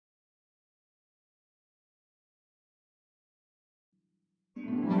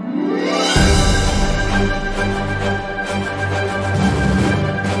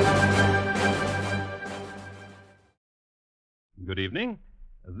evening.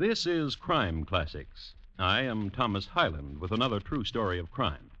 This is Crime Classics. I am Thomas Hyland with another true story of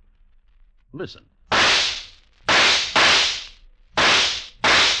crime. Listen.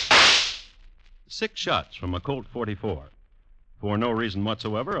 6 shots from a Colt 44. For no reason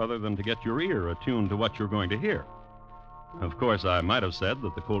whatsoever other than to get your ear attuned to what you're going to hear. Of course, I might have said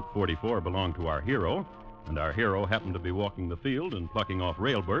that the Colt 44 belonged to our hero, and our hero happened to be walking the field and plucking off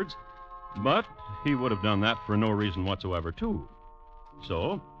railbirds, but he would have done that for no reason whatsoever, too.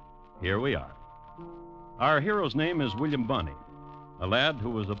 So, here we are. Our hero's name is William Bonny, a lad who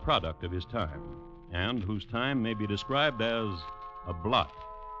was a product of his time, and whose time may be described as a blot.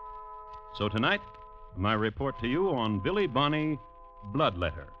 So tonight, my report to you on Billy Bonny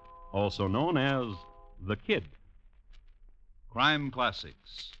Bloodletter, also known as The Kid. Crime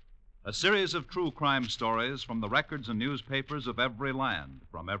Classics, a series of true crime stories from the records and newspapers of every land,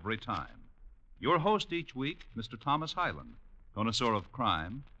 from every time. Your host each week, Mr. Thomas Hyland, connoisseur of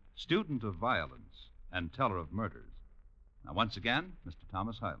crime, student of violence, and teller of murders. Now, once again, Mr.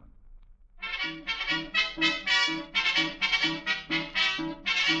 Thomas Hyland.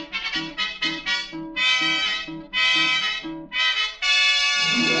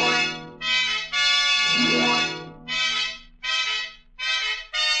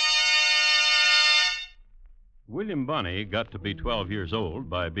 William Bonny got to be 12 years old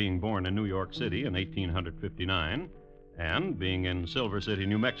by being born in New York City in 1859 and being in Silver City,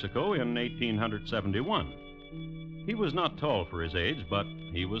 New Mexico in 1871. He was not tall for his age, but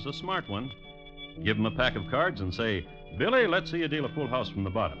he was a smart one. Give him a pack of cards and say, "Billy, let's see you deal a full house from the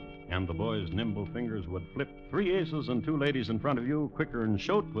bottom." And the boy's nimble fingers would flip 3 aces and 2 ladies in front of you quicker than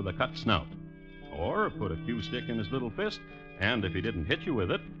shote with a cut snout. Or put a cue stick in his little fist, and if he didn't hit you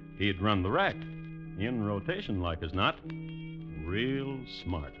with it, he'd run the rack. In rotation, like as not. Real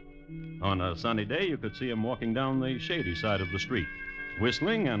smart. On a sunny day, you could see him walking down the shady side of the street,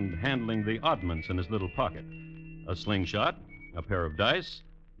 whistling and handling the oddments in his little pocket. A slingshot, a pair of dice,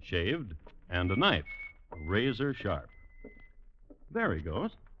 shaved, and a knife, razor sharp. There he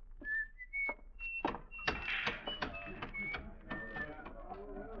goes.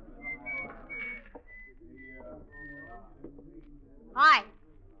 Hi.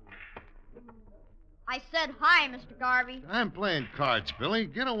 I said hi, Mr. Garvey. I'm playing cards, Billy.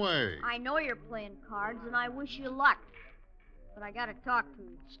 Get away. I know you're playing cards, and I wish you luck. But I gotta talk to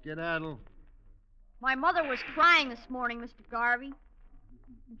you. Skedaddle. My mother was crying this morning, Mr. Garvey.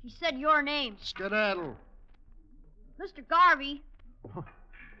 And she said your name. Skedaddle. Mr. Garvey.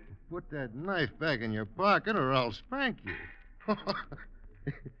 Put that knife back in your pocket or I'll spank you.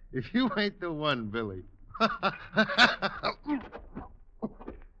 If you ain't the one, Billy.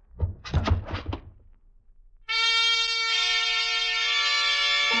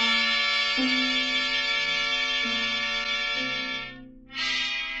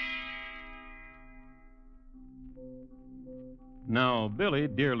 Now, Billy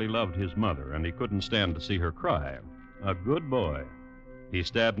dearly loved his mother, and he couldn't stand to see her cry. A good boy. He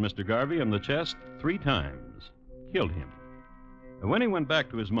stabbed Mr. Garvey in the chest 3 times. Killed him. When he went back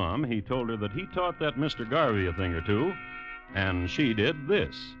to his mom, he told her that he taught that Mr. Garvey a thing or two, and she did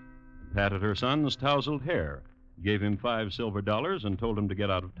this. Patted her son's tousled hair, gave him $5 silver, and told him to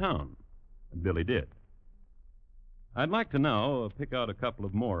get out of town. Billy did. I'd like to now pick out a couple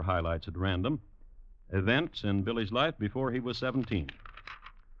of more highlights at random. Events in Billy's life before he was 17.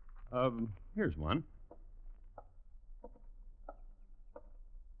 Here's one.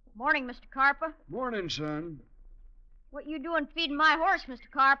 Morning, Mr. Carpa. Morning, son. What you doing feeding my horse, Mr.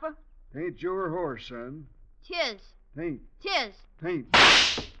 Carpa? Tain't your horse, son. Tis. Tain't. Tis. Tain't.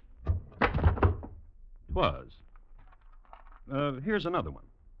 'Twas. Here's another one.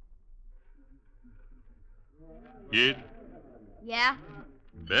 Kid, Yeah?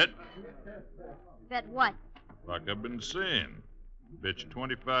 bet? Bet what? Like I've been saying. Bet you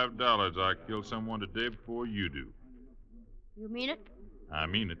 $25 I kill someone today before you do. You mean it? I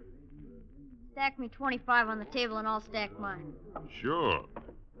mean it. Stack me 25 on the table and I'll stack mine. Sure.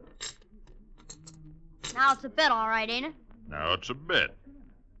 Now it's a bet, all right, ain't it? Now it's a bet.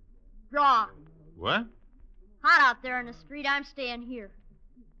 Draw. What? Hot out there in the street, I'm staying here.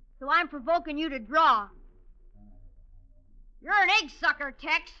 So I'm provoking you to draw. You're an egg sucker,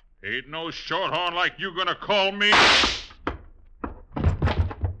 Tex. Ain't no shorthorn like you gonna call me.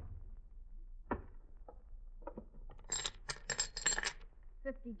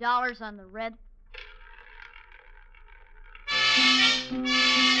 $50 on the red.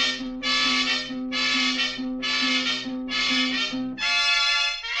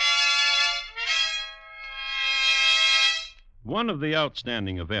 One of the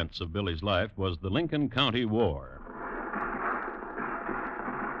outstanding events of Billy's life was the Lincoln County War.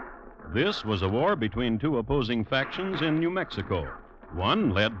 This was a war between two opposing factions in New Mexico,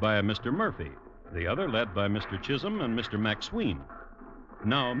 one led by Mr. Murphy, the other led by Mr. Chisholm and Mr. McSween.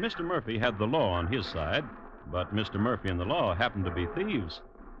 Now, Mr. Murphy had the law on his side, but Mr. Murphy and the law happened to be thieves.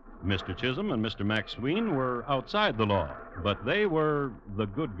 Mr. Chisholm and Mr. McSween were outside the law, but they were the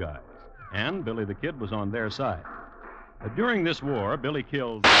good guys, and Billy the Kid was on their side. During this war, Billy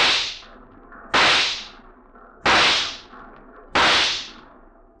killed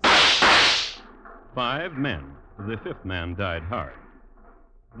 5 men. The 5th man died hard.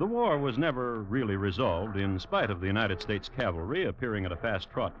 The war was never really resolved, in spite of the United States cavalry appearing at a fast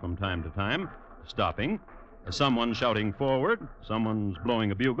trot from time to time, stopping, someone shouting forward, someone's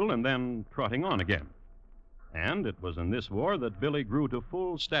blowing a bugle, and then trotting on again. And it was in this war that Billy grew to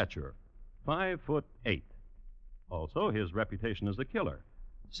full stature, 5'8". Also, his reputation as a killer,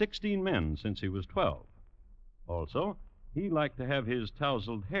 16 men since he was 12. Also, he liked to have his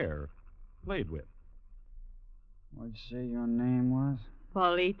tousled hair played with. What'd you say your name was?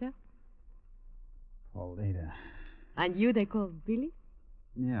 Paulita? Paulita. And you they call Billy?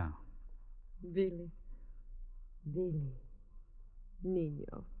 Yeah. Billy. Billy.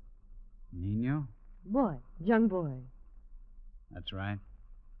 Nino. Nino? Boy. Young boy. That's right.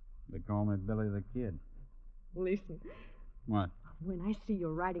 They call me Billy the Kid. Listen. What? When I see you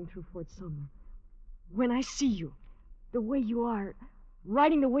riding through Fort Sumner, when I see you, the way you are,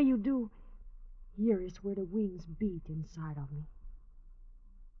 riding the way you do, here is where the wings beat inside of me.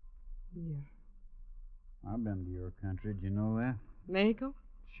 Here. I've been to your country. Did you know that? Mexico?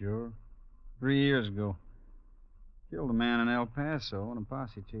 Sure. 3 years ago. Killed a man in El Paso, and a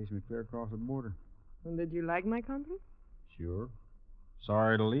posse chased me clear across the border. And did you like my country? Sure.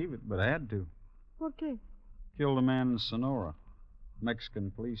 Sorry to leave it, but I had to. Por qué? Killed a man in Sonora.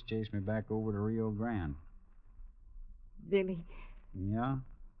 Mexican police chased me back over to Rio Grande. Billy. Yeah?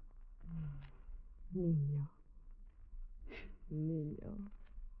 Nino. Nino.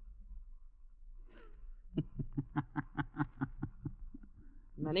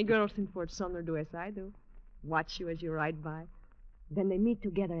 Many girls in Fort Sumner do as I do. Watch you as you ride by. Then they meet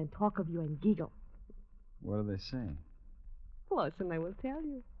together and talk of you and giggle. What do they say? Plus, and I will tell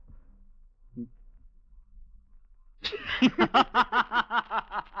you.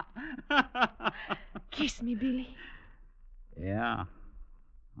 Kiss me, Billy. Yeah,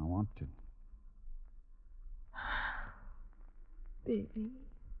 I want to. Billy.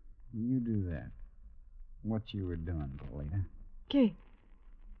 You do that. What you were doing, Paulita. ¿Qué?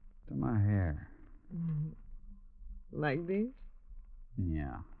 To my hair. Like this?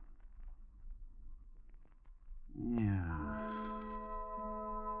 Yeah. Yeah.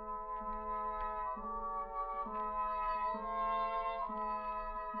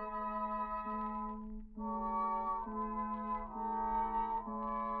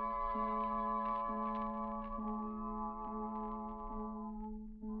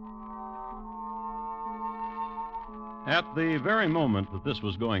 At the very moment that this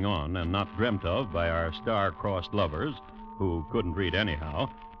was going on, and not dreamt of by our star-crossed lovers, who couldn't read anyhow,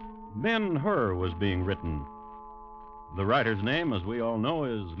 Ben-Hur was being written. The writer's name, as we all know,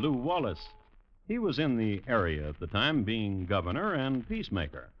 is Lew Wallace. He was in the area at the time, being governor and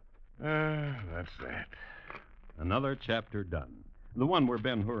peacemaker. That's that. Another chapter done. The one where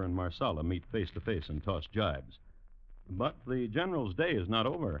Ben-Hur and Marsala meet face to face and toss jibes. But the general's day is not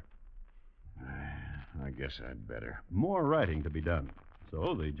over. I guess I'd better. More writing to be done.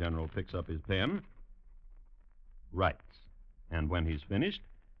 So the general picks up his pen, writes, and when he's finished,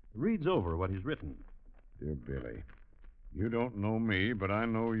 reads over what he's written. Dear Billy, you don't know me, but I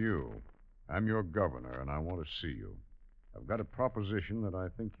know you. I'm your governor, and I want to see you. I've got a proposition that I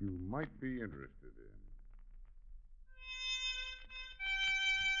think you might be interested in.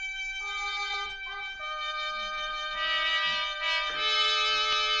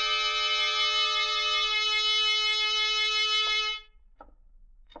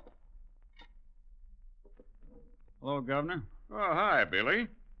 Hello, Governor. Oh, hi, Billy.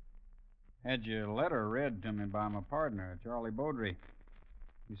 Had your letter read to me by my partner, Charlie Beaudry.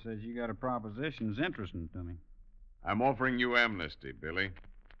 He says you got a proposition that's interesting to me. I'm offering you amnesty, Billy.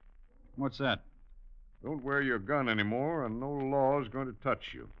 What's that? Don't wear your gun anymore, and no law is going to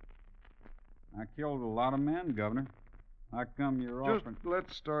touch you. I killed a lot of men, Governor. How come you're Just offering...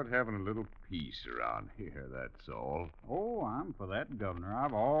 let's start having a little peace around here, that's all. Oh, I'm for that, Governor.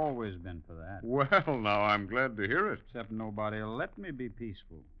 I've always been for that. Well, now, I'm glad to hear it. Except nobody will let me be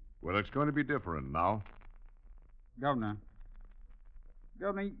peaceful. Well, it's going to be different now. Governor,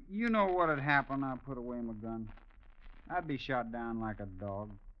 you know what'd happen I put away my gun? I'd be shot down like a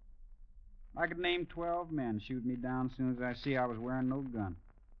dog. I could name 12 men shoot me down as soon as I see I was wearing no gun.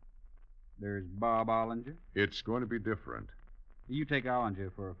 There's Bob Ollinger. It's going to be different. You take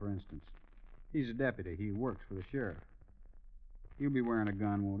Ollinger, for instance. He's a deputy. He works for the sheriff. He'll be wearing a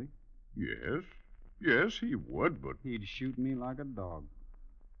gun, won't he? Yes. Yes, he would, but... He'd shoot me like a dog.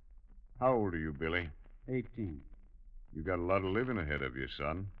 How old are you, Billy? 18. You got a lot of living ahead of you,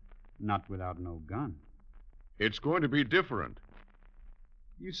 son. Not without no gun. It's going to be different.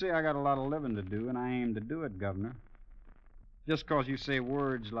 You say I got a lot of living to do, and I aim to do it, Governor. Just 'cause you say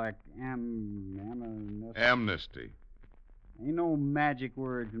words like Amnesty. Ain't no magic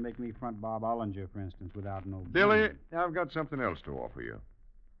words to make me front Bob Ollinger, for instance, without no Billy, gun. I've got something else to offer you.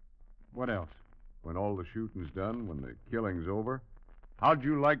 What else? When all the shooting's done, when the killing's over, how'd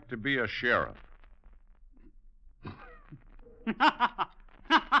you like to be a sheriff?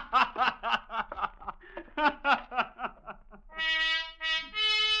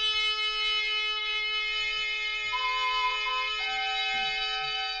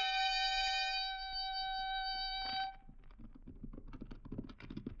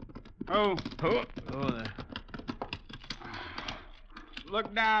 Oh, there.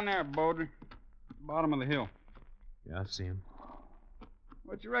 Look down there, Boulder. Bottom of the hill. Yeah, I see him.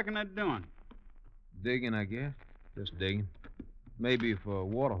 What you reckon they're doing? Digging, I guess. Just digging. Maybe for a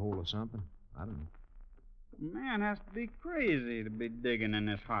water hole or something. I don't know. Man has to be crazy to be digging in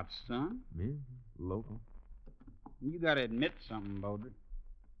this hot sun. Me? Local. You gotta admit something, Boulder.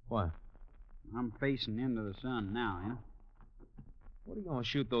 Why? I'm facing into the sun now, you know? What are you going to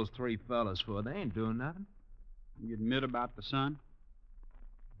shoot those three fellas for? They ain't doing nothing. You admit about the sun?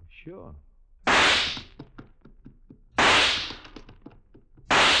 Sure.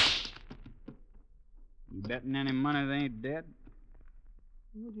 You betting any money they ain't dead?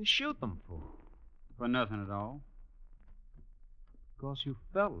 What'd you shoot them for? For nothing at all. 'Cause you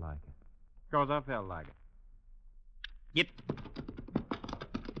felt like it. 'Cause I felt like it. Get.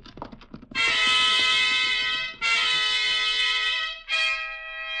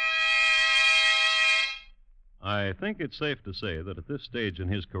 I think it's safe to say that at this stage in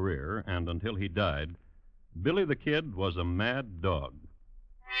his career, and until he died, Billy the Kid was a mad dog.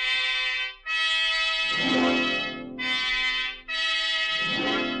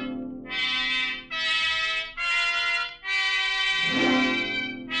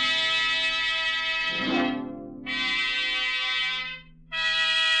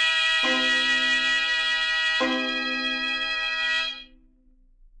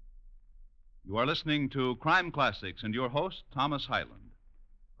 You are listening to Crime Classics and your host, Thomas Hyland.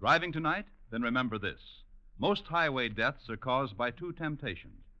 Driving tonight? Then remember this. Most highway deaths are caused by two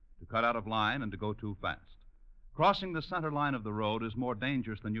temptations, to cut out of line and to go too fast. Crossing the center line of the road is more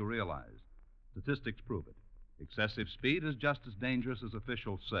dangerous than you realize. Statistics prove it. Excessive speed is just as dangerous as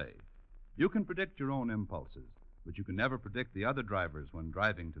officials say. You can predict your own impulses, but you can never predict the other drivers when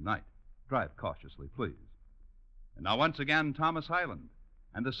driving tonight. Drive cautiously, please. And now, once again, Thomas Hyland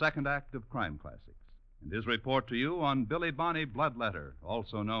and the second act of Crime Classics, and his report to you on Billy Bonny Bloodletter,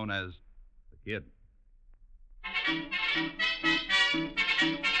 also known as the Kid.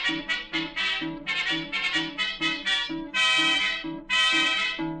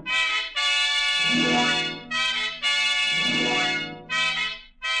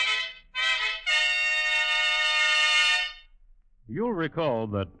 You'll recall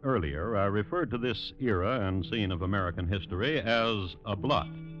that earlier I referred to this era and scene of American history as a blot.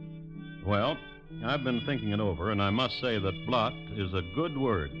 Well, I've been thinking it over, and I must say that blot is a good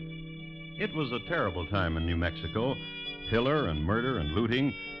word. It was a terrible time in New Mexico, pillar and murder and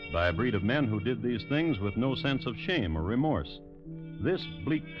looting by a breed of men who did these things with no sense of shame or remorse. This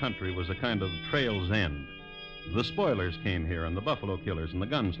bleak country was a kind of trail's end. The spoilers came here, and the buffalo killers and the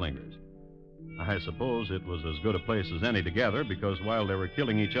gunslingers. I suppose it was as good a place as any to gather, because while they were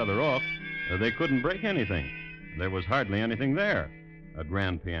killing each other off, they couldn't break anything. There was hardly anything there. A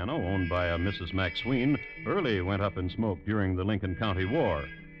grand piano owned by a Mrs. McSween early went up in smoke during the Lincoln County War,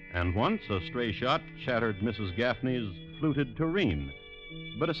 and once a stray shot shattered Mrs. Gaffney's fluted tureen.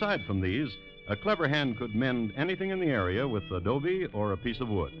 But aside from these, a clever hand could mend anything in the area with adobe or a piece of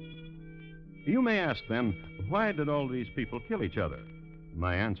wood. You may ask, then, why did all these people kill each other?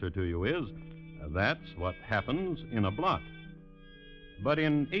 My answer to you is, that's what happens in a blot. But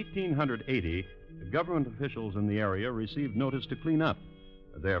in 1880, government officials in the area received notice to clean up.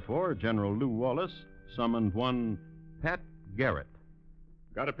 Therefore, General Lew Wallace summoned one Pat Garrett.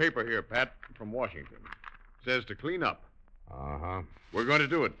 Got a paper here, Pat, from Washington. Says to clean up. Uh-huh. We're going to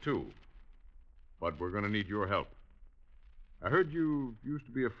do it, too. But we're going to need your help. I heard you used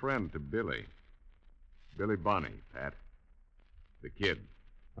to be a friend to Billy. Billy Bonny, Pat. The Kid.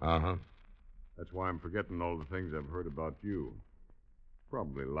 Uh-huh. That's why I'm forgetting all the things I've heard about you.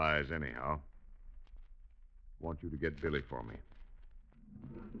 Probably lies anyhow. Want you to get Billy for me.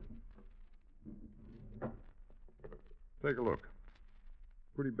 Take a look.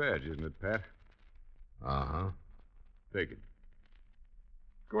 Pretty badge, isn't it, Pat? Uh-huh. Take it.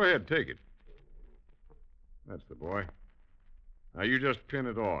 Go ahead, take it. That's the boy. Now, you just pin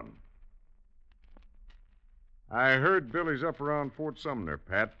it on. I heard Billy's up around Fort Sumner,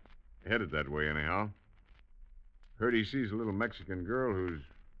 Pat. Headed that way, anyhow. Heard he sees a little Mexican girl who's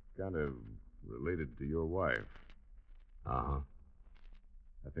kind of related to your wife. Uh-huh.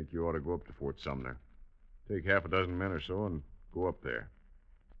 I think you ought to go up to Fort Sumner. Take half a dozen men or so and go up there.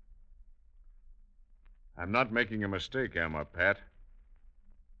 I'm not making a mistake, am I, Pat?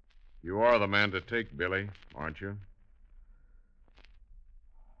 You are the man to take, Billy, aren't you?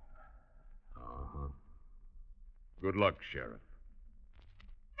 Uh-huh. Good luck, Sheriff.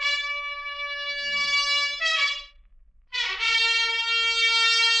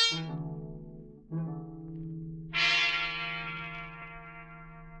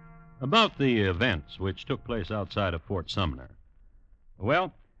 About the events which took place outside of Fort Sumner.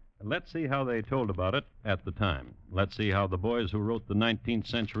 Well, let's see how they told about it at the time. Let's see how the boys who wrote the 19th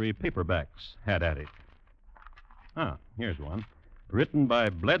century paperbacks had at it. Here's one. Written by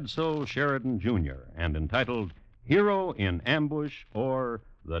Bledsoe Sheridan, Jr. and entitled Hero in Ambush or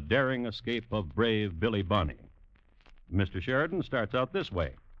The Daring Escape of Brave Billy Bonny. Mr. Sheridan starts out this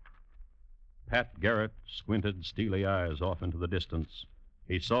way. Pat Garrett squinted steely eyes off into the distance.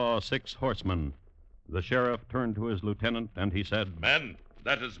 He saw 6 horsemen. The sheriff turned to his lieutenant, and he said, Men,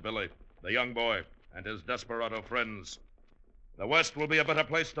 that is Billy, the young boy, and his desperado friends. The West will be a better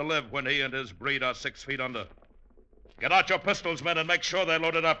place to live when he and his breed are 6 feet under. Get out your pistols, men, and make sure they're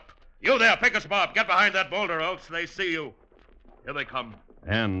loaded up. You there, Pickus Bob, get behind that boulder, else they see you. Here they come.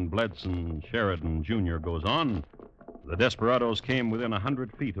 And Bledsoe Sheridan, Jr. goes on. The desperados came within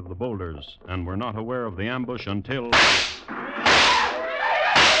 100 feet of the boulders and were not aware of the ambush until...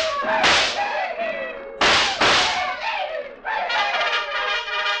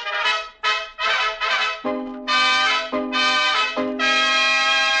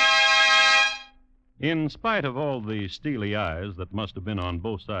 In spite of all the steely eyes that must have been on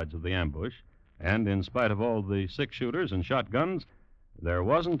both sides of the ambush, and in spite of all the 6-shooters and shotguns, there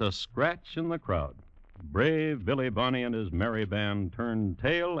wasn't a scratch in the crowd. Brave Billy Bonny and his merry band turned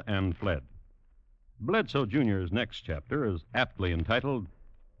tail and fled. Bledsoe Jr.'s next chapter is aptly entitled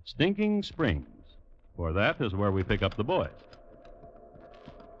Stinking Springs, for that is where we pick up the boys.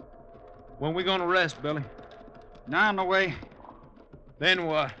 When we gonna rest, Billy? Now on the way. Then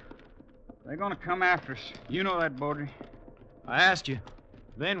what? They're going to come after us. You know that, Baudry. I asked you.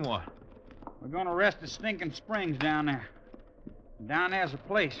 Then what? We're going to rest at Stinking Springs down there. Down there's a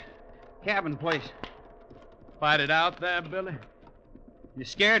place. Cabin place. Fight it out there, Billy? You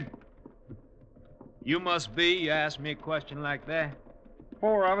scared? You must be. You asked me a question like that.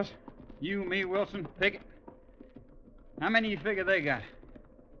 4 of us. You, me, Wilson, Pickett. How many you figure they got?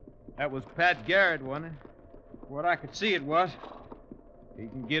 That was Pat Garrett, wasn't it? What I could see it was. He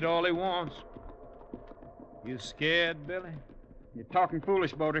can get all he wants. You scared, Billy? You're talking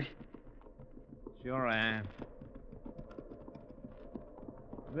foolish, Baudry. Sure I am.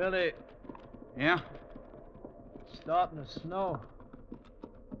 Billy. Yeah? It's starting to snow.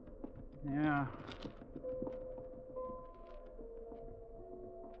 Yeah.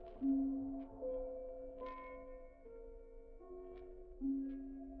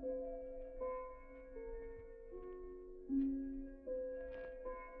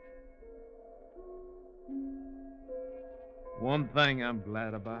 One thing I'm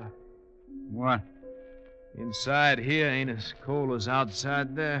glad about. What? Inside here ain't as cold as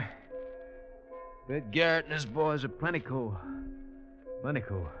outside there. Bet Garrett and his boys are plenty cold. Plenty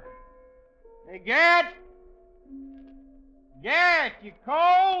cold. Hey, Garrett! Garrett, you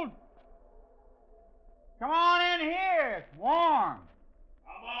cold? Come on in here. It's warm.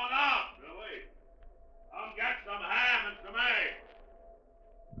 Come on out, Billy. Come get some ham and some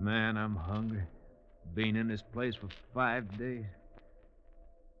eggs. Man, I'm hungry. Been in this place for 5 days.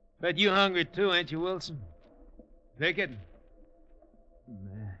 Bet you hungry too, ain't you, Wilson? Pickett?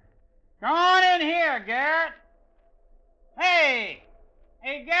 Man. Come on in here, Garrett. Hey!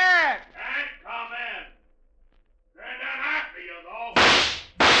 Hey, Garrett! Can't come in. They're after you, though.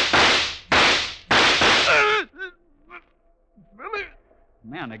 Billy!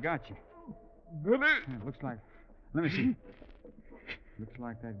 Man, they got you. Billy! It looks like... Let me see. Looks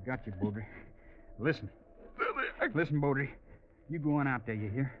like that got you, Baudry. Listen. Billy! Listen, Baudry. You going out there, you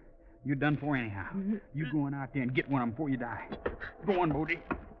hear? You're done for anyhow. You going out there and get one of them before you die. Go on, Baudry.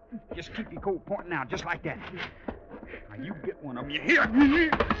 Just keep your coat pointing out, just like that. Now, you get one of them. You hear?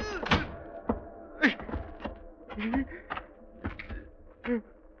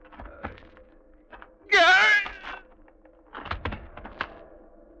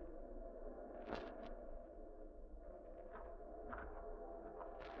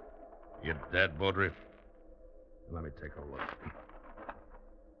 You dead, Baudry? Let me take a look.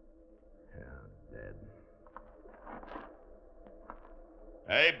 Yeah, dead.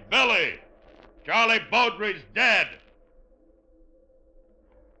 Hey, Billy! Charlie Baudry's dead.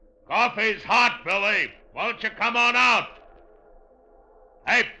 Coffee's hot, Billy. Won't you come on out?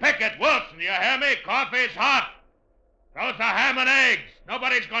 Hey, Pickett, Wilson, you hear me? Coffee's hot. Those are ham and eggs.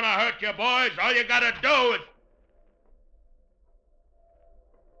 Nobody's gonna hurt you, boys. All you gotta do is...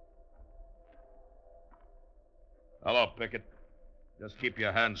 Hello, Pickett. Just keep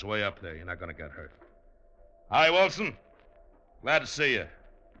your hands way up there. You're not gonna get hurt. Hi, Wilson. Glad to see you.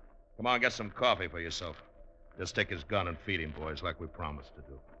 Come on, get some coffee for yourself. Just take his gun and feed him, boys, like we promised to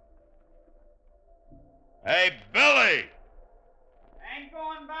do. Hey, Billy! Ain't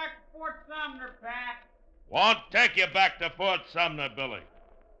going back to Fort Sumner, Pat. Won't take you back to Fort Sumner, Billy.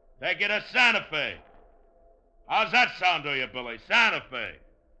 Take you to Santa Fe. How's that sound to you, Billy? Santa Fe.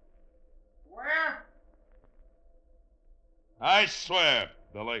 Where? I swear,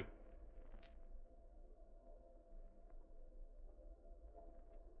 Billy.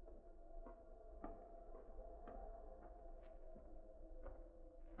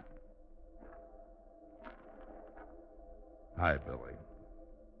 Hi, Billy.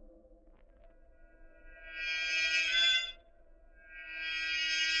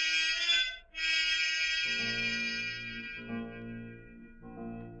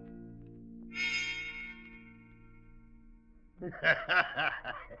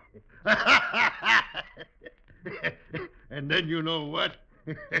 And then you know what?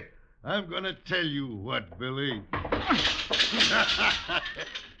 I'm gonna tell you what, Billy.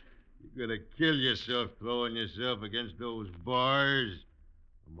 You're gonna kill yourself throwing yourself against those bars.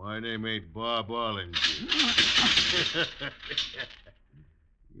 My name ain't Bob Ollinger.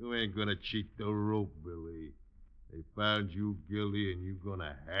 You ain't gonna cheat the rope, Billy. They found you guilty and you're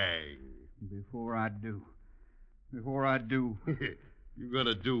gonna hang. Before I do. You're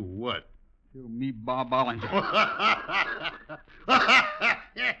gonna do what? Kill me, Bob Ollinger.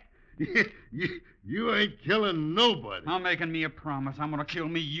 You ain't killing nobody. I'm making me a promise. I'm gonna kill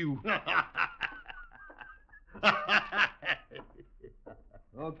me, you.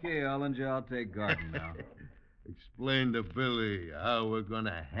 Okay, Ollinger, I'll take Garden now. Explain to Billy how we're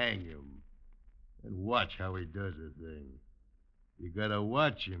gonna hang him. And watch how he does the thing. You gotta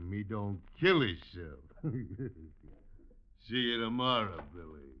watch him. He don't kill himself. See you tomorrow,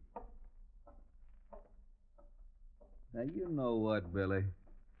 Billy. Now, you know what, Billy?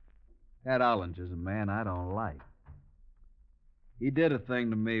 That Ollinger's a man I don't like. He did a thing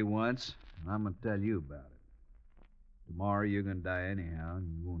to me once, and I'm going to tell you about it. Tomorrow you're going to die anyhow,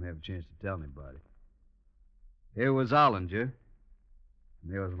 and you won't have a chance to tell anybody. Here was Ollinger,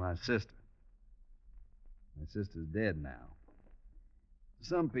 and there was my sister. My sister's dead now.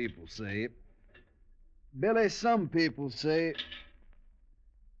 Some people say, Billy, some people say,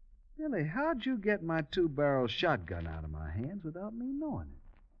 Billy, how'd you get my 2-barrel shotgun out of my hands without me knowing it?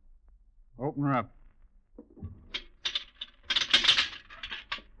 Open her up.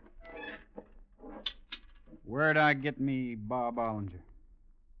 Where'd I get me Bob Ollinger?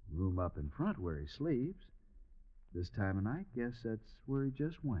 Room up in front where he sleeps. This time of night, guess that's where he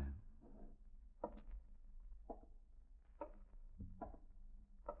just went.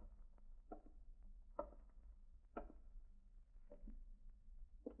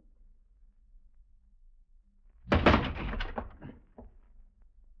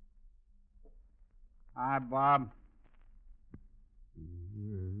 Hi, Bob.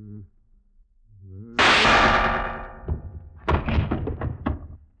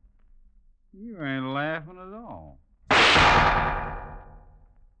 You ain't laughing at all.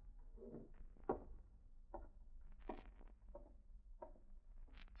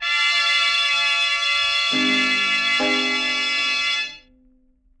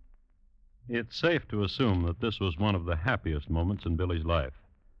 It's safe to assume that this was one of the happiest moments in Billy's life.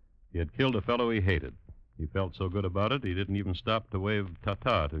 He had killed a fellow he hated. He felt so good about it, he didn't even stop to wave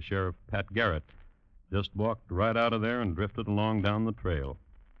ta-ta to Sheriff Pat Garrett. Just walked right out of there and drifted along down the trail,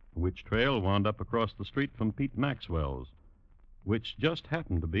 which trail wound up across the street from Pete Maxwell's, which just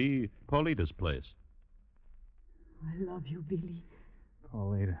happened to be Paulita's place. I love you, Billy.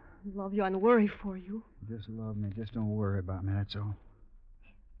 Paulita. I love you and worry for you. Just love me. Just don't worry about me, that's all.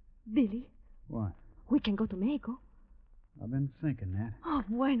 Billy, What? we can go to Mexico. I've been thinking that. Oh,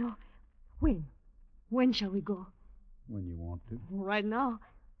 bueno. When? When shall we go? When you want to. Right now.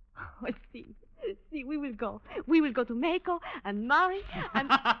 Oh, see, we will go. We will go to Mexico and marry and...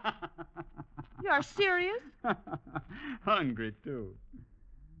 You are serious? Hungry, too.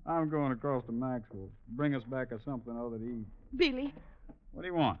 I'm going across to Maxwell's. Bring us back something other to eat. Billy, What do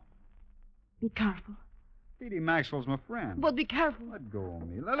you want? be careful. Petey Maxwell's my friend. But be careful. Let go of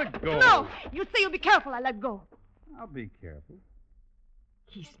me. Let it go. No, you say you'll be careful. I let go. I'll be careful.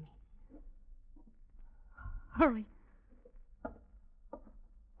 Kiss me. Hurry.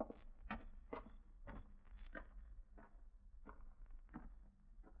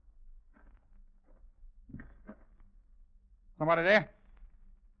 Somebody there?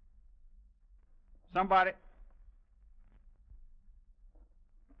 Somebody.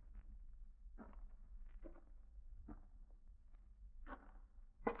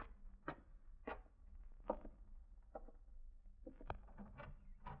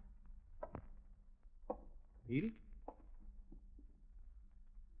 Petey?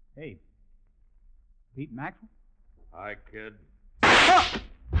 Hey. Pete Maxwell? Hi, kid.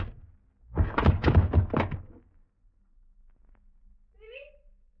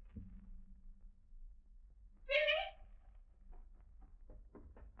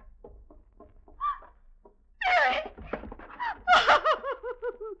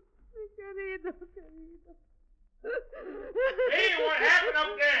 Hey, what happened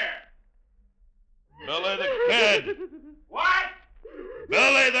up there? Billy the Kid. What?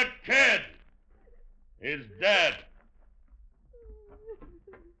 Billy the Kid. He's dead.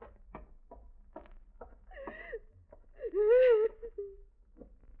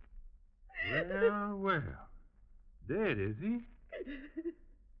 Well, well. Dead, is he?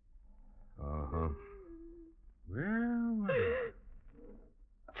 Uh-huh. Well, well.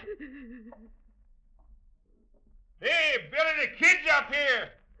 Hey, Billy the Kid's up here.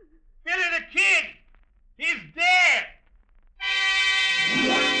 Billy the Kid. He's dead.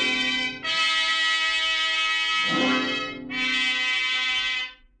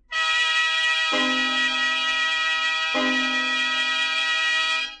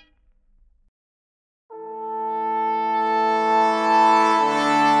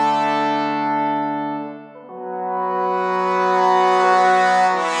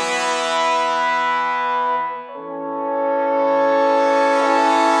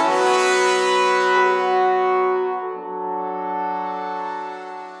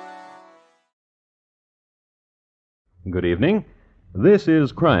 Good evening. This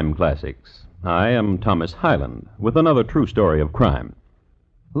is Crime Classics. I am Thomas Hyland with another true story of crime.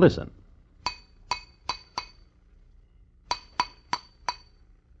 Listen.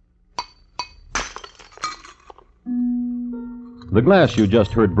 The glass you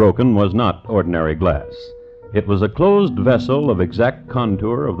just heard broken was not ordinary glass. It was a closed vessel of exact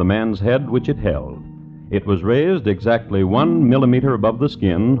contour of the man's head which it held. It was raised exactly 1 millimeter above the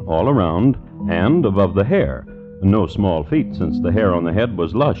skin, all around, and above the hair. No small feat, since the hair on the head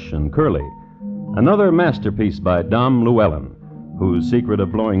was lush and curly. Another masterpiece by Dom Llewellyn, whose secret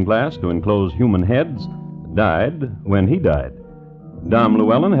of blowing glass to enclose human heads died when he died. Dom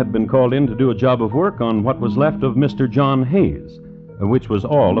Llewellyn had been called in to do a job of work on what was left of Mr. John Hayes, which was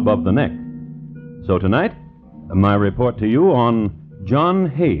all above the neck. So tonight, my report to you on John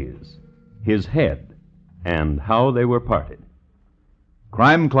Hayes, his head, and how they were parted.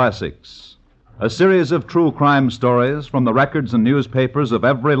 Crime Classics, a series of true crime stories from the records and newspapers of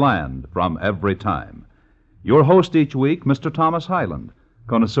every land, from every time. Your host each week, Mr. Thomas Hyland,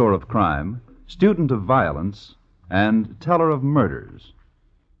 connoisseur of crime, student of violence, and teller of murders.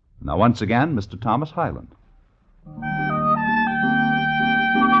 Now, once again, Mr. Thomas Hyland.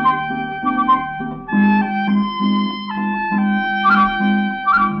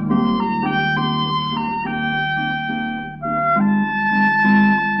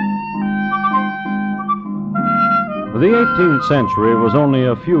 The 18th century was only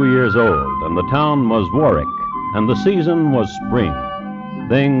a few years old, and the town was Warwick, and the season was spring.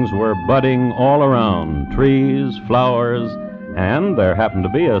 Things were budding all around, trees, flowers, and there happened to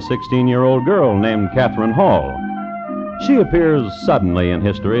be a 16-year-old girl named Catherine Hall. She appears suddenly in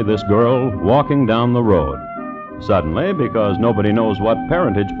history, this girl, walking down the road. Suddenly, because nobody knows what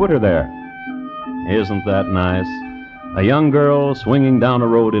parentage put her there. Isn't that nice? A young girl swinging down a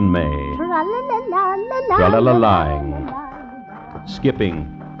road in May. Tra-la-la-lying.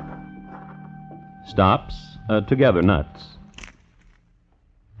 Skipping. Stops to gather nuts.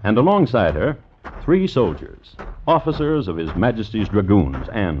 And alongside her, 3 soldiers, officers of His Majesty's Dragoons,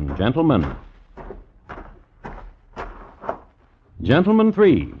 and gentlemen. Gentlemen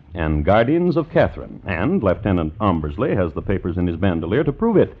 3, and guardians of Catherine, and Lieutenant Ombersley has the papers in his bandolier to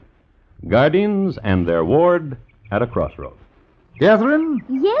prove it. Guardians and their ward, at a crossroads. Catherine,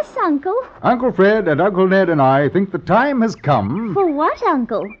 Yes, Uncle. Uncle Fred and Uncle Ned and I think the time has come. For what,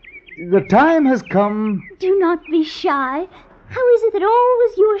 Uncle? The time has come. Do not be shy. How is it that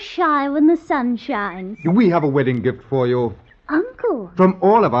always you are shy when the sun shines? We have a wedding gift for you. Uncle. From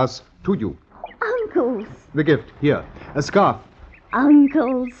all of us to you. Uncles. The gift, here, a scarf.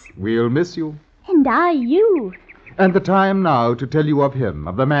 Uncles. We'll miss you. And I you. And the time now to tell you of him,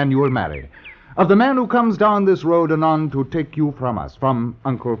 of the man you will marry. Of the man who comes down this road anon to take you from us, from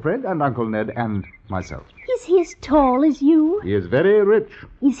Uncle Fred and Uncle Ned and myself. Is he as tall as you? He is very rich.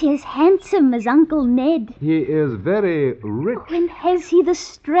 Is he as handsome as Uncle Ned? He is very rich. And has he the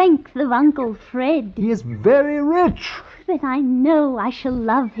strength of Uncle Fred? He is very rich. Then I know I shall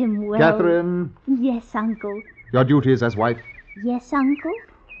love him well. Catherine. Yes, Uncle. Your duties as wife. Yes, Uncle.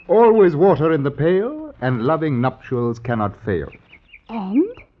 Always water in the pail, and loving nuptials cannot fail. And?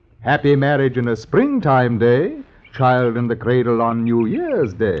 Happy marriage in a springtime day, child in the cradle on New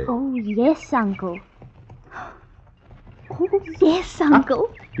Year's Day. Oh, yes, Uncle. Oh, yes,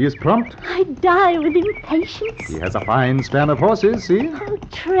 Uncle. He is prompt. I die with impatience. He has a fine span of horses, see? Oh,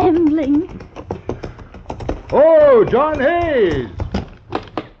 trembling. Oh, John Hayes!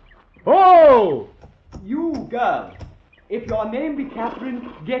 Oh! You, girl. If your name be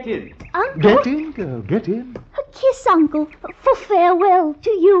Catherine, get in. Uncle? Get in, girl, get in. A kiss, Uncle, for farewell to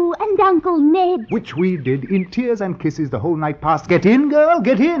you and Uncle Ned. Which we did in tears and kisses the whole night past. Get in, girl,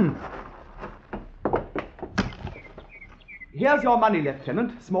 get in. Here's your money,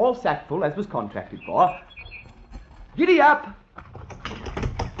 Lieutenant. Small sackful, as was contracted for. Giddy up!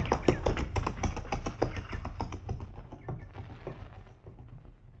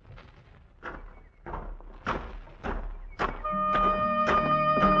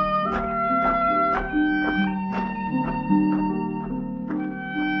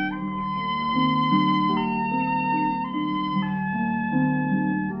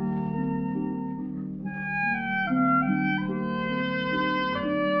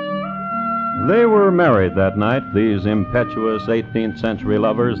 They were married that night, these impetuous 18th century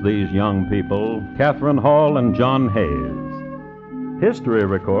lovers, these young people, Catherine Hall and John Hayes. History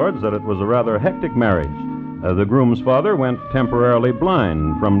records that it was a rather hectic marriage. The groom's father went temporarily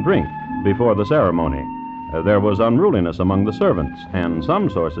blind from drink before the ceremony. There was unruliness among the servants, and some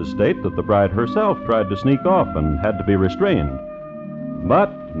sources state that the bride herself tried to sneak off and had to be restrained.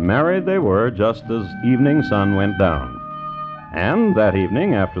 But married they were just as evening sun went down. And that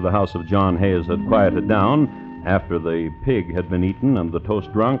evening, after the house of John Hayes had quieted down, after the pig had been eaten and the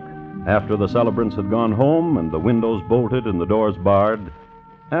toast drunk, after the celebrants had gone home and the windows bolted and the doors barred,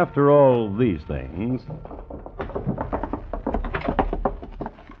 after all these things...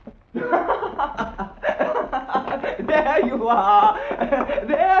 There you are.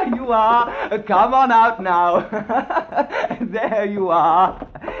 There you are. Come on out now. There you are.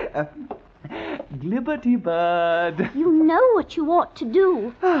 Glibberty Bird. You know what you ought to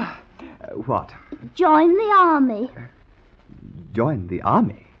do. What? Join the army. Join the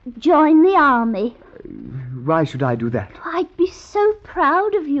army? Join the army. Why should I do that? I'd be so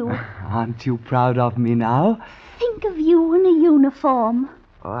proud of you. Aren't you proud of me now? Think of you in a uniform.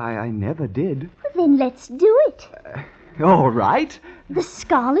 Oh, I never did. Well, then let's do it. All right. The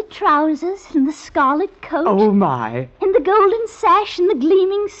scarlet trousers and the scarlet coat. Oh, my. And the golden sash and the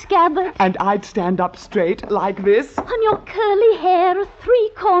gleaming scabbard. And I'd stand up straight like this. On your curly hair, a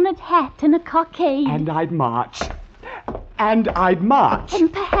three-cornered hat and a cockade. And I'd march. And I'd march.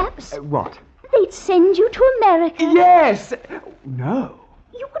 And perhaps... what? They'd send you to America. Yes. No.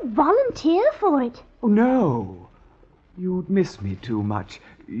 You would volunteer for it. Oh, no. You'd miss me too much.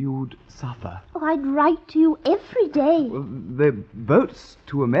 You'd suffer. Oh, I'd write to you every day. Well, the boats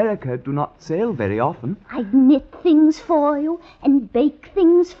to America do not sail very often. I'd knit things for you and bake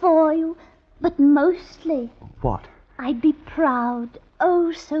things for you. But mostly... What? I'd be proud.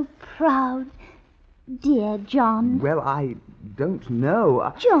 Oh, so proud. Dear John. Well, I don't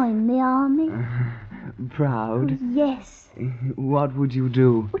know. Join the army. Proud? Oh, yes. What would you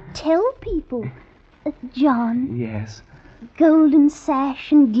do? Well, tell people. John. Yes. Golden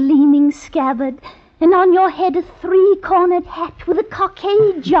sash and gleaming scabbard, and on your head a three-cornered hat with a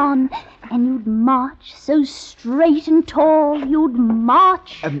cockade, John. And you'd march so straight and tall, you'd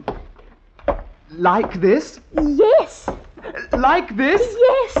march... like this? Yes. Like this?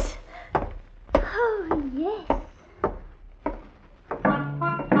 Yes. Oh, yes.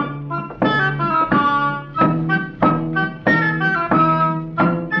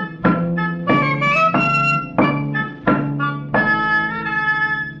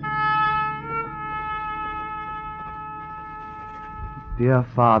 Dear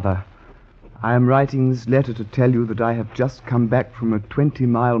Father, I am writing this letter to tell you that I have just come back from a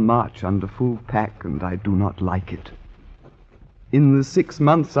 20-mile march under full pack, and I do not like it. In the 6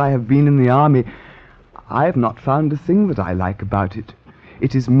 months I have been in the army, I have not found a thing that I like about it.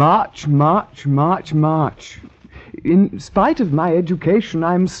 It is march, march, march, march. In spite of my education,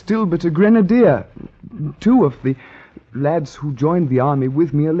 I am still but a grenadier. 2 of the lads who joined the army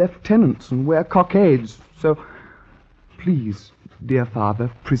with me are lieutenants and wear cockades. So, please, dear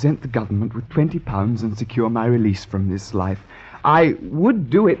father, present the government with £20 and secure my release from this life. I would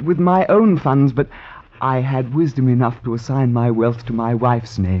do it with my own funds, but I had wisdom enough to assign my wealth to my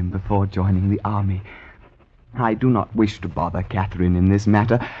wife's name before joining the army. I do not wish to bother Catherine in this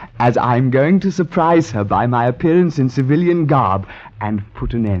matter, as I'm going to surprise her by my appearance in civilian garb and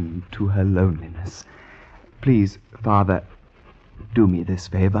put an end to her loneliness. Please, Father, do me this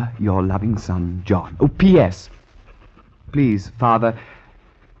favor. Your loving son, John. Oh, P.S. Please, Father,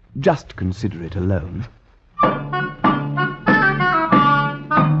 just consider it a loan.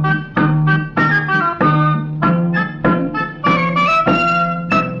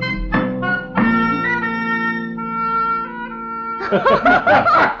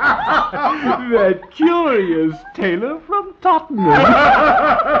 That curious tailor from Tottenham. Oh,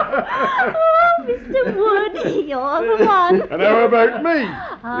 Mr. Wood, you're the one. And how about me?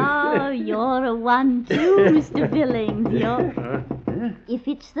 Oh, you're a one too, Mr. Billings. You're... If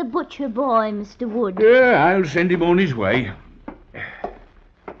it's the butcher boy, Mr. Wood. Yeah, I'll send him on his way.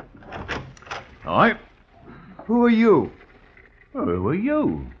 Aye. Who are you? Who are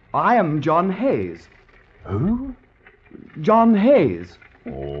you? I am John Hayes. Who? John Hayes.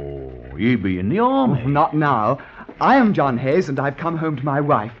 Oh, he be in the army. Not now. I am John Hayes, and I've come home to my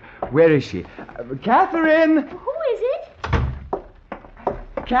wife. Where is she? Catherine! Who is it?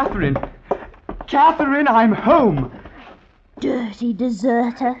 Catherine! Catherine, I'm home! Dirty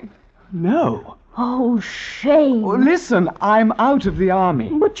deserter. No. Oh, shame. Oh, listen, I'm out of the army.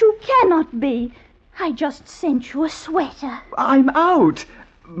 But you cannot be. I just sent you a sweater. I'm out.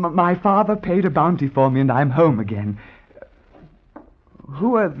 My father paid a bounty for me, and I'm home again.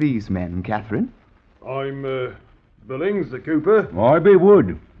 Who are these men, Catherine? I'm, Billings, the cooper. I be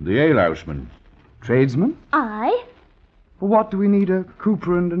Wood, the alehouseman. Tradesman? I? What do we need a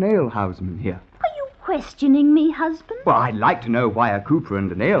cooper and an alehouseman here? Are you questioning me, husband? Well, I'd like to know why a cooper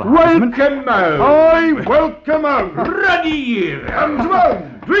and an alehouseman... Welcome home. I welcome home. Ruddy hero. Come to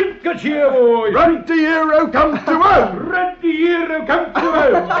home. Drink a cheer, boys. Ruddy hero, come to home. Ruddy hero, come to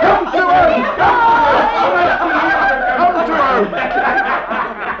home. Come to home. Come to home.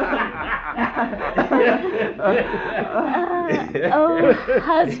 Oh,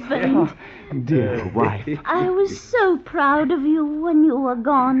 husband. Oh, dear wife. I was so proud of you when you were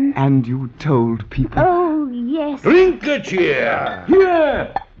gone. And you told people... Oh, yes. Drink a cheer.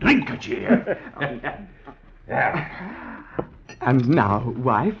 Here. Drink a cheer. And now,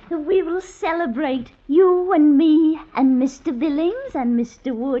 wife? We will celebrate, you and me and Mr. Billings and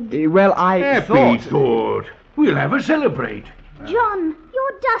Mr. Wood. Well, I thought... Happy thought. We'll have a celebrate. John,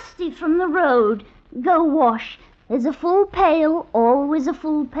 you're dusty from the road. Go wash. There's a full pail, always a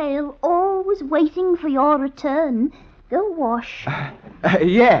full pail, always waiting for your return. Go wash.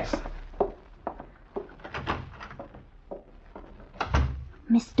 Yes.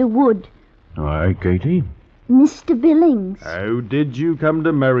 Mr. Wood. Aye, Katie. Mr. Billings. How did you come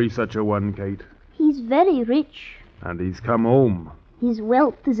to marry such a one, Kate? He's very rich. And he's come home. His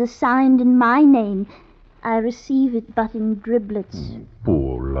wealth is assigned in my name. I receive it but in driblets.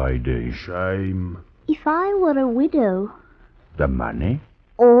 Poor lady. Shame. If I were a widow... The money?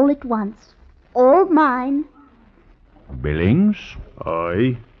 All at once. All mine. Billings?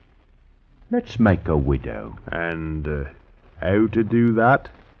 Aye. Let's make a widow. And how to do that?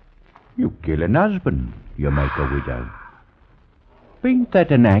 You kill an husband, you make a widow. Ain't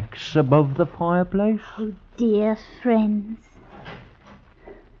that an axe above the fireplace? Oh, dear friends.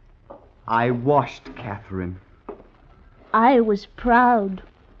 I washed Catherine. I was proud.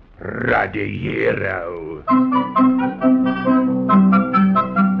 Ruddy hero.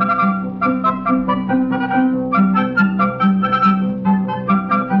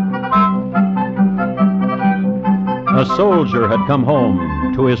 A soldier had come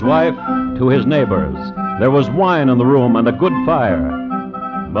home, to his wife, to his neighbors. There was wine in the room and a good fire.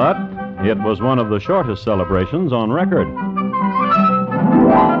 But it was one of the shortest celebrations on record.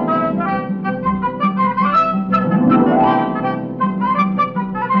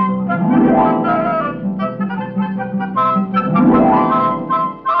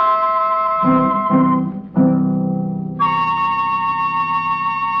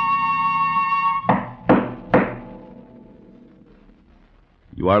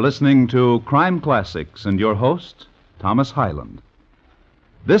 You are listening to Crime Classics and your host, Thomas Hyland.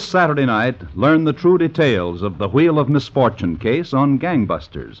 This Saturday night, learn the true details of the Wheel of Misfortune case on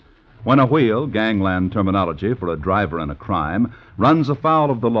Gangbusters. When a wheel, gangland terminology for a driver in a crime, runs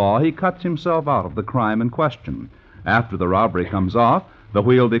afoul of the law, he cuts himself out of the crime in question. After the robbery comes off, the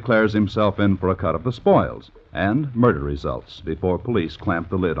wheel declares himself in for a cut of the spoils, and murder results before police clamp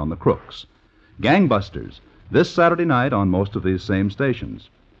the lid on the crooks. Gangbusters, this Saturday night on most of these same stations.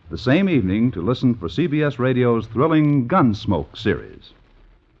 The same evening to listen for CBS Radio's thrilling Gunsmoke series.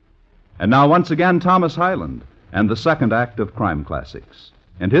 And now once again, Thomas Hyland and the second act of Crime Classics,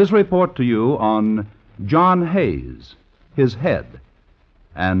 and his report to you on John Hayes, his head,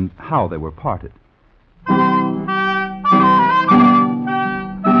 and how they were parted.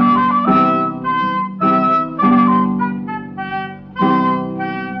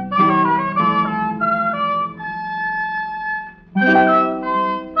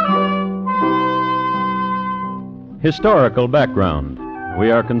 Historical background.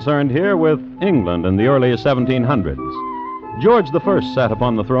 We are concerned here with England in the early 1700s. George I sat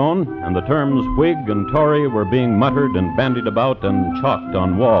upon the throne, and the terms Whig and Tory were being muttered and bandied about and chalked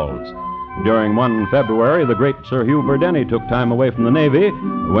on walls. During one February, the great Sir Hugh Burdenny took time away from the Navy,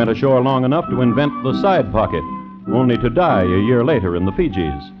 went ashore long enough to invent the side pocket, only to die a year later in the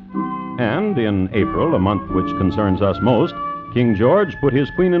Fijis. And in April, a month which concerns us most, King George put his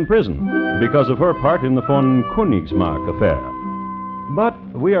queen in prison because of her part in the von Königsmarck affair. But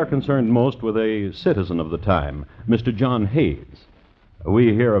we are concerned most with a citizen of the time, Mr. John Hayes.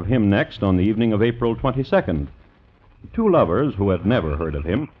 We hear of him next on the evening of April 22nd. Two lovers who had never heard of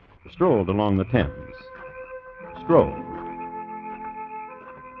him strolled along the Thames. Strolled.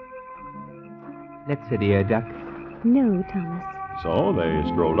 Let's sit here, Duck. No, Thomas. So they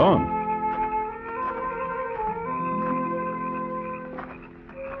strolled on.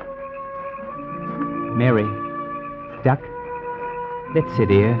 Mary, Duck, let's sit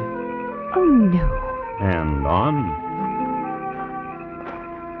here. Oh, no. And on.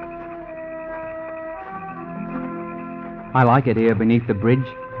 I like it here beneath the bridge,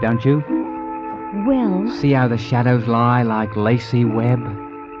 don't you? Well... See how the shadows lie like lacy web?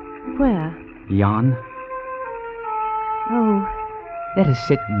 Where? Yon. Oh. Let us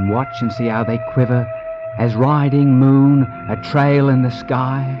sit and watch and see how they quiver as riding moon, a trail in the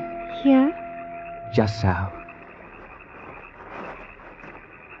sky. Here? Just so.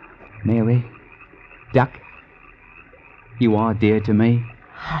 Mary, Duck, you are dear to me.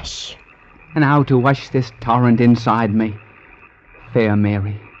 Hush. And how to hush this torrent inside me. Fair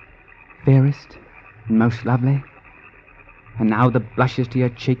Mary, fairest and most lovely. And now the blushes to your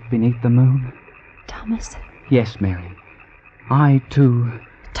cheek beneath the moon. Thomas. Yes, Mary. I, too.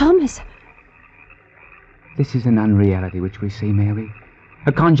 Thomas. This is an unreality which we see, Mary.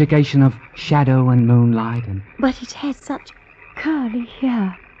 A conjugation of shadow and moonlight and... But it has such curly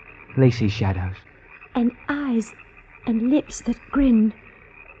hair. Lacy shadows. And eyes and lips that grin.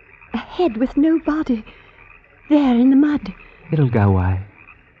 A head with no body. There in the mud. It'll go away.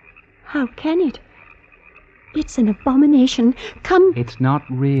 How can it? It's an abomination. Come... It's not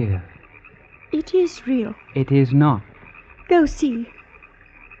real. It is real. It is not. Go see.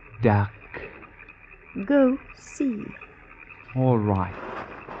 Duck. Go see. All right.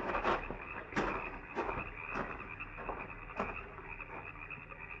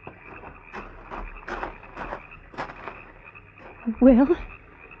 Well?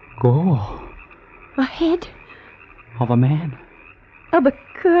 Go. A head? Of a man? Of a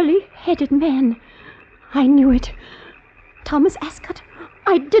curly-headed man. I knew it. Thomas Ascot,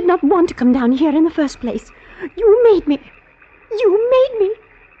 I did not want to come down here in the first place. You made me. You made me.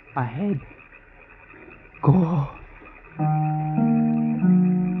 A head? Go.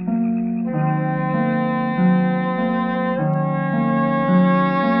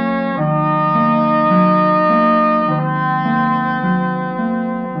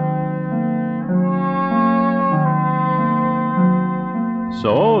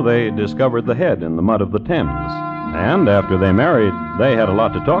 So they discovered the head in the mud of the Thames. And after they married, they had a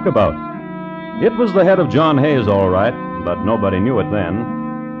lot to talk about. It was the head of John Hayes, all right, but nobody knew it then.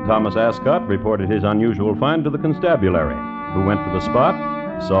 Thomas Ascot reported his unusual find to the constabulary, who went to the spot,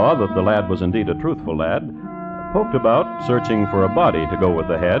 saw that the lad was indeed a truthful lad, poked about, searching for a body to go with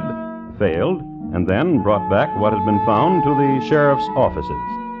the head, failed, and then brought back what had been found to the sheriff's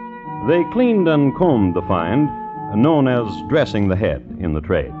offices. They cleaned and combed the find, known as dressing the head in the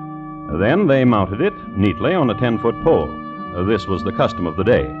trade. Then they mounted it neatly on a 10-foot pole. This was the custom of the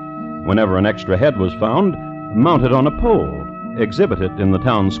day. Whenever an extra head was found, mount it on a pole, exhibit it in the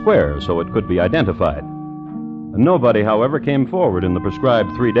town square so it could be identified. Nobody, however, came forward in the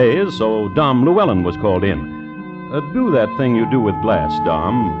prescribed 3 days, so Dom Llewellyn was called in. Do that thing you do with glass,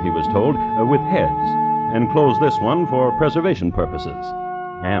 Dom, he was told, with heads, and close this one for preservation purposes.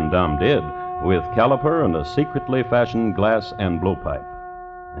 And Dom did, with caliper and a secretly fashioned glass and blowpipe.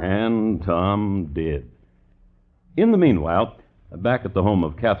 And Tom did. In the meanwhile, back at the home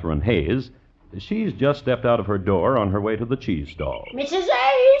of Catherine Hayes, she's just stepped out of her door on her way to the cheese stall. Mrs.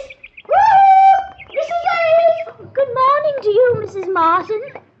 Hayes! Woo! Mrs. Hayes! Good morning to you, Mrs. Martin.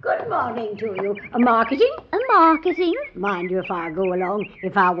 Good morning to you. A marketing? A marketing? Mind you if I go along,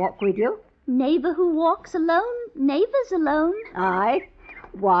 if I walk with you? Neighbor who walks alone, neighbor's alone. Aye.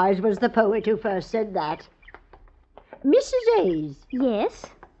 Wise was the poet who first said that. Mrs. Hayes. Yes?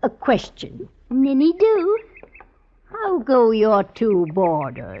 A question. Ninny do. How go your 2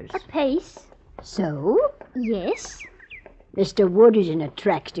 boarders? Apace. So? Yes. Mr. Wood is an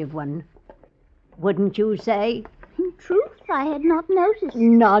attractive one. Wouldn't you say? In truth, I had not noticed.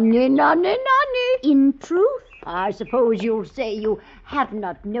 Nonny, nonny, nonny. In truth. I suppose you'll say you have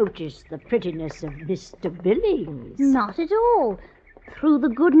not noticed the prettiness of Mr. Billings. Not at all. Through the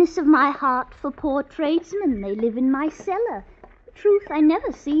goodness of my heart for poor tradesmen, they live in my cellar. Truth, I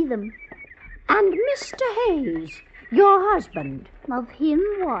never see them. And Mr. Hayes, your husband. Of him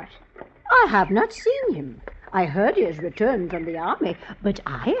what? I have not seen him. I heard he has returned from the army, but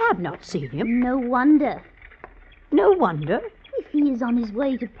I have not seen him. No wonder. No wonder? If he is on his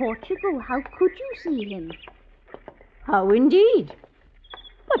way to Portugal, how could you see him? How indeed?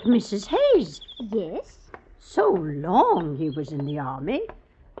 But Mrs. Hayes. Yes? So long he was in the army,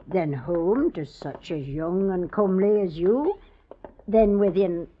 then home to such as young and comely as you, then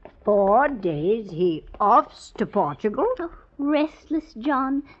within 4 days he offs to Portugal. Oh, restless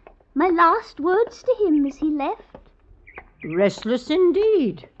John. My last words to him as he left. Restless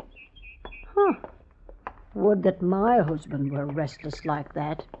indeed. Huh. Would that my husband were restless like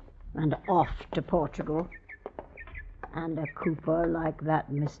that, and off to Portugal. And a cooper like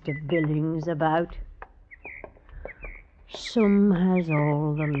that Mr. Billings about. Some has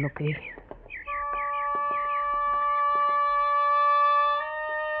all the lucky.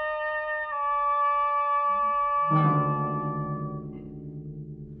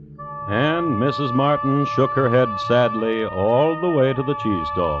 And Mrs. Martin shook her head sadly all the way to the cheese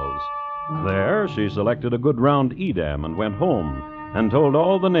stalls. There she selected a good round Edam and went home and told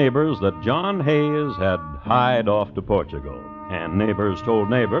all the neighbors that John Hayes had hied off to Portugal. And neighbors told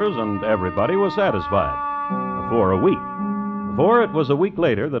neighbors, and everybody was satisfied. For a week. For it was a week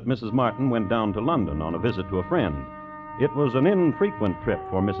later that Mrs. Martin went down to London on a visit to a friend. It was an infrequent trip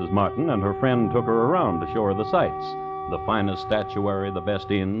for Mrs. Martin, and her friend took her around to show her the sights, the finest statuary, the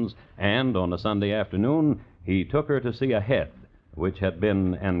best inns, and on a Sunday afternoon he took her to see a head, which had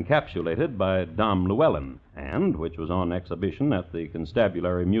been encapsulated by Dom Llewellyn, and which was on exhibition at the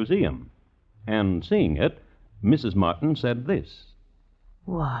Constabulary Museum. And seeing it, Mrs. Martin said this.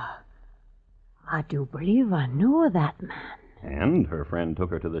 Why, I do believe I know that man. And her friend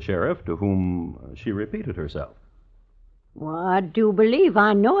took her to the sheriff, to whom she repeated herself. Why, I do believe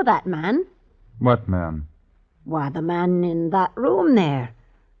I know that man. What man? Why, the man in that room there.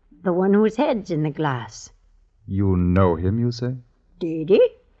 The one whose head's in the glass. You know him, you say? Did he?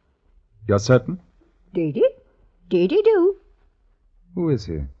 You're certain? Did he? Did he do? Who is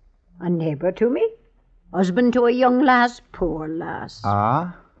he? A neighbor to me. Husband to a young lass. Poor lass.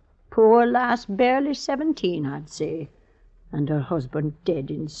 Ah? Poor lass, barely 17, I'd say. And her husband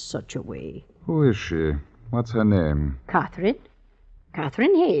dead in such a way. Who is she? What's her name? Catherine.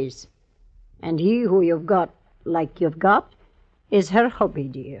 Catherine Hayes. And he who you've got, like you've got, is her hubby,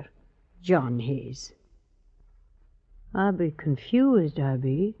 dear. John Hayes. I be confused, I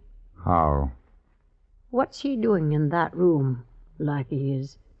be. How? What's he doing in that room, like he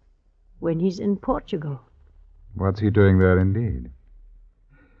is, when he's in Portugal? What's he doing there, indeed?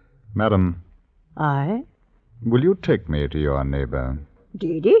 Madam. Aye? Will you take me to your neighbor?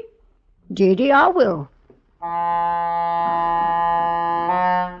 Deedy? Deedy, I will.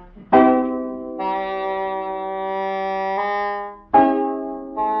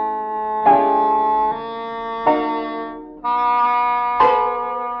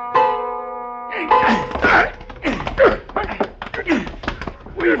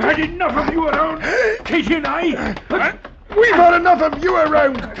 We've had enough of you around, Katie and I. We've had enough of you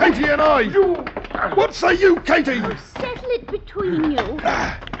around, Katie and I. What say you, Katie? Settle it between you.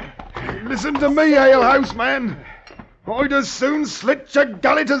 Listen to me, alehouse man. I'd as soon slit your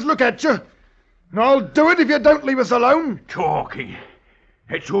gullet as look at you. And I'll do it if you don't leave us alone. Talking.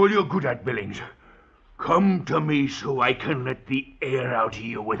 It's all you're good at, Billings. Come to me so I can let the air out of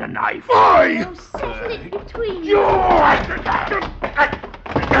you with a knife. Oh, settle it between you.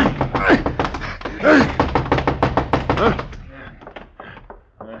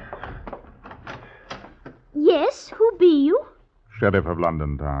 Yes, who be you? Sheriff of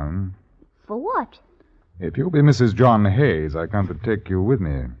London Town. For what? If you be Mrs. John Hayes, I come to take you with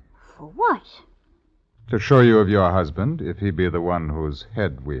me. For what? To show you of your husband, if he be the one whose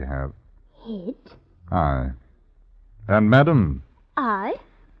head we have. Head? Aye. And, madam, I?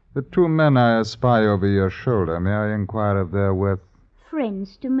 the two men I espy over your shoulder, may I inquire of their worth?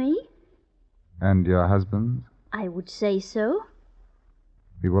 Friends to me? And your husband? I would say so.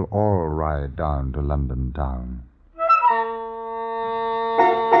 We will all ride down to London Town.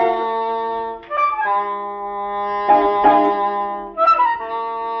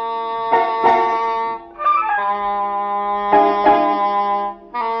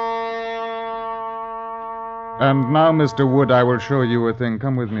 And now, Mr. Wood, I will show you a thing.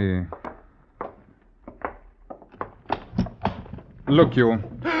 Come with me. Look you.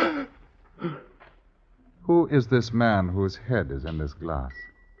 Who is this man whose head is in this glass?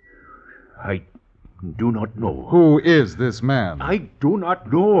 I do not know. Who is this man? I do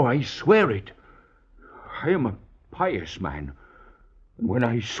not know, I swear it. I am a pious man. And when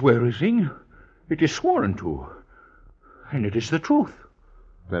I swear a thing, it is sworn to. And it is the truth.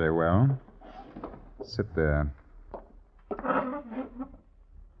 Very well. Sit there.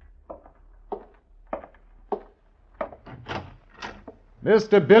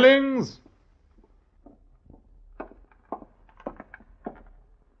 Mr. Billings?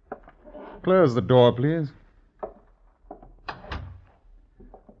 Close the door, please.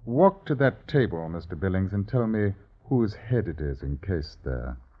 Walk to that table, Mr. Billings, and tell me whose head it is encased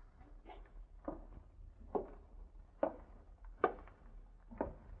there.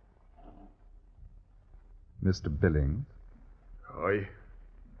 Mr. Billings? Aye.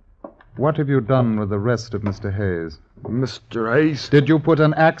 What have you done with the rest of Mr. Hayes? Mr. Hayes? Did you put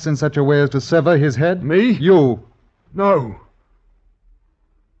an axe in such a way as to sever his head? Me? You. No.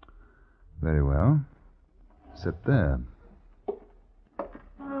 Very well. Sit there.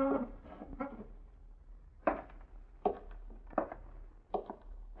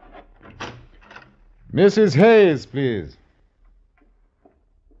 Mrs. Hayes, please.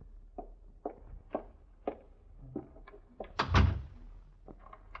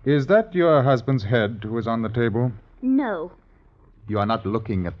 Is that your husband's head who is on the table? No. You are not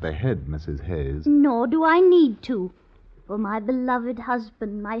looking at the head, Mrs. Hayes. Nor do I need to. For my beloved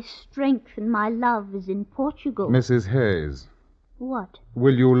husband, my strength and my love is in Portugal. Mrs. Hayes. What?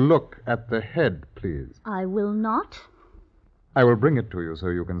 Will you look at the head, please? I will not. I will bring it to you so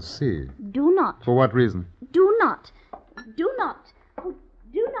you can see. Do not. For what reason? Do not. Do not. Oh,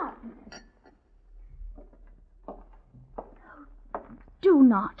 do not. Do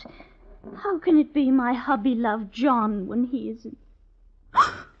not. How can it be my hubby-love John when he isn't?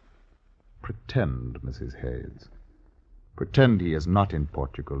 Pretend, Mrs. Hayes. Pretend he is not in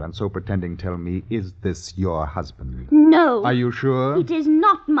Portugal, and so pretending tell me, is this your husband? No. Are you sure? It is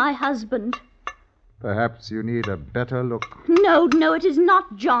not my husband. Perhaps you need a better look. No, it is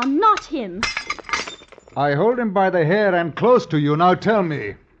not John, not him. I hold him by the hair and close to you. Now tell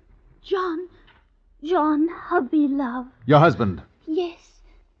me. John, hubby-love. Your husband?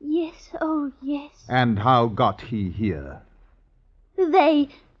 Yes, oh, yes. And how got he here? They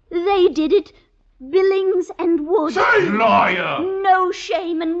did it. Billings and Wood. Say, liar! No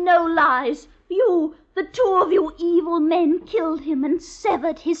shame and no lies. You, the two of you evil men, killed him and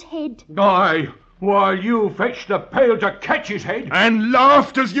severed his head. Aye, while you fetched a pail to catch his head. And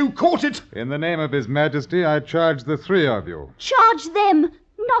laughed as you caught it. In the name of His Majesty, I charge the three of you. Charge them,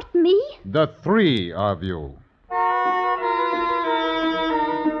 not me. The three of you.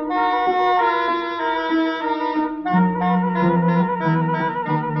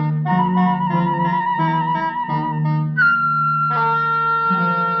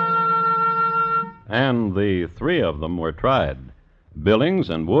 And the three of them were tried. Billings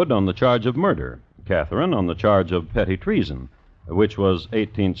and Wood on the charge of murder. Catherine on the charge of petty treason, which was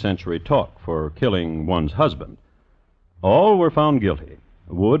 18th century talk for killing one's husband. All were found guilty.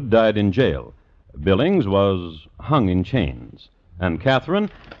 Wood died in jail. Billings was hung in chains. And Catherine...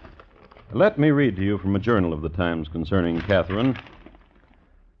 Let me read to you from a journal of the times concerning Catherine.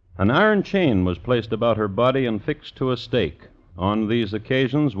 An iron chain was placed about her body and fixed to a stake. On these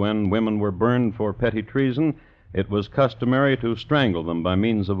occasions, when women were burned for petty treason, it was customary to strangle them by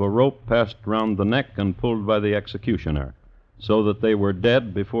means of a rope passed round the neck and pulled by the executioner, so that they were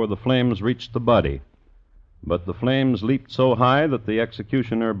dead before the flames reached the body. But the flames leaped so high that the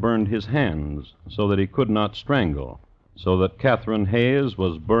executioner burned his hands so that he could not strangle, so that Catherine Hayes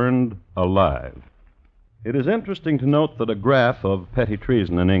was burned alive. It is interesting to note that a graph of petty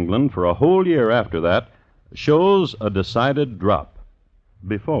treason in England for a whole year after that shows a decided drop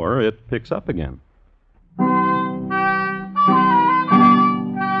before it picks up again.